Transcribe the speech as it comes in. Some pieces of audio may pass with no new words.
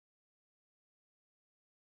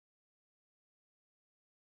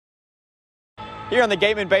Here on the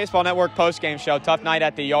Gatemen Baseball Network postgame show, tough night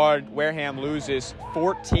at the Yard. Wareham loses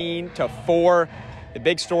 14-4. The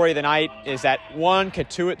big story of the night is that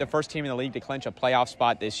Cotuit, the first team in the league to clinch a playoff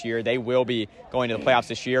spot this year. They will be going to the playoffs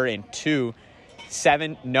this year in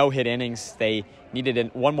 7 no-hit innings. They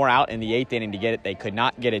needed one more out in the 8th inning to get it. They could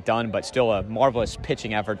not get it done, but still a marvelous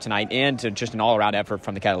pitching effort tonight and just an all-around effort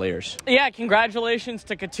from the Kettleers. Yeah, congratulations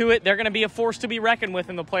to Cotuit. They're going to be a force to be reckoned with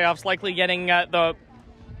in the playoffs, likely getting the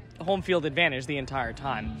home field advantage the entire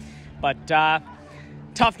time. But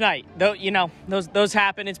tough night. Though, you know, those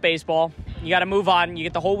happen. It's baseball. You got to move on. You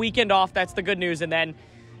get the whole weekend off. That's the good news. And then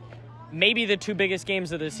maybe the 2 biggest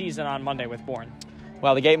games of the season on Monday with Bourne.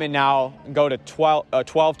 Well, the Gatemen now go to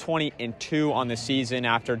 12-20-2 on the season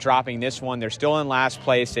after dropping this one. They're still in last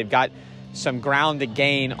place. They've got some ground to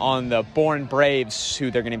gain on the Bourne Braves,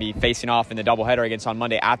 who they're going to be facing off in the doubleheader against on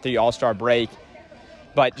Monday after the All-Star break.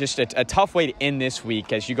 But just a tough way to end this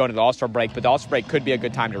week as you go to the All-Star break. But the All-Star break could be a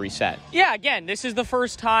good time to reset. Yeah, again, this is the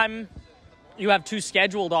first time you have 2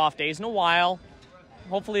 scheduled off days in a while.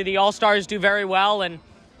 Hopefully the All-Stars do very well and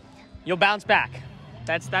you'll bounce back.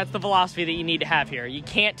 That's the philosophy that you need to have here. You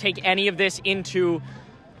can't take any of this into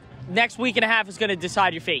next week and a half is going to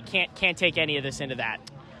decide your fate. Can't take any of this into that.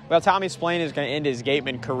 Well, Tommy Splain is going to end his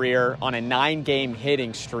Gateman career on a 9-game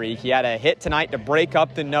hitting streak. He had a hit tonight to break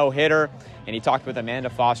up the no-hitter, and he talked with Amanda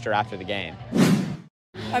Foster after the game.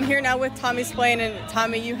 I'm here now with Tommy Splain, and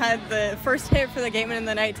Tommy, you had the first hit for the Gatemen in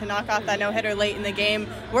the night to knock off that no-hitter late in the game.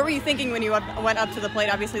 What were you thinking when you went up to the plate?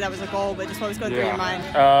 Obviously, that was a goal, but just what was going through your mind?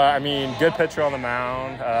 I mean, good pitcher on the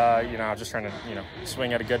mound. Just trying to,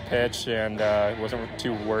 swing at a good pitch, and wasn't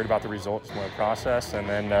too worried about the results, more the process. And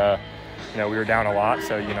then, we were down a lot,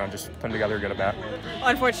 so, just putting together a good at-bat.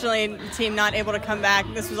 Unfortunately, the team not able to come back.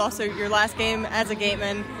 This was also your last game as a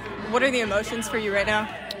Gateman. What are the emotions for you right now?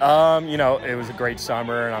 It was a great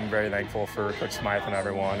summer, and I'm very thankful for Coach Smyth and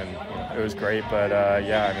everyone, and it was great. But,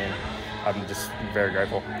 I'm just very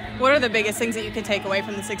grateful. What are the biggest things that you can take away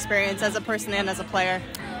from this experience as a person and as a player?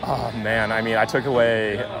 Oh, man, I took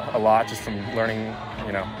away a lot just from learning,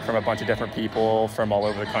 from a bunch of different people from all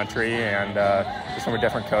over the country and just from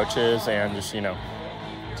different coaches and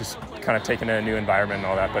just kind of taking in a new environment and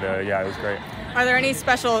all that. But, it was great. Are there any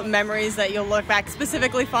special memories that you'll look back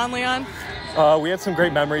specifically fondly on? We had some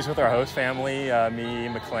great memories with our host family, me,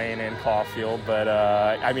 McLean, and Caulfield. But,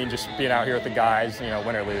 just being out here with the guys,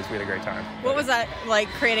 win or lose, we had a great time. What was that like,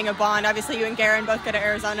 creating a bond? Obviously, you and Garen both go to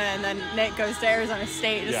Arizona, and then Nick goes to Arizona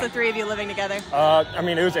State. Just the 3 of you living together.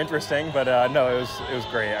 It was interesting, but no, it was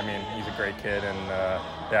great. He's a great kid,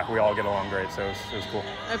 and, we all get along great, so it was cool.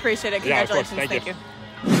 I appreciate it. Congratulations. Yeah, Thank you.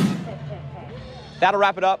 That'll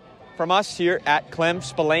wrap it up from us here at Clem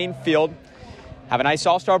Spillane Field. Have a nice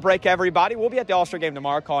All-Star break, everybody. We'll be at the All-Star game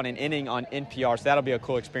tomorrow calling an inning on NPR, so that'll be a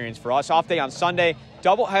cool experience for us. Off day on Sunday,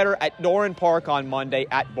 doubleheader at Doran Park on Monday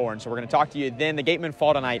at Bourne. So we're going to talk to you then. The Gatemen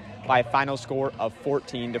fall tonight by a final score of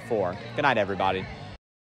 14-4. Good night, everybody.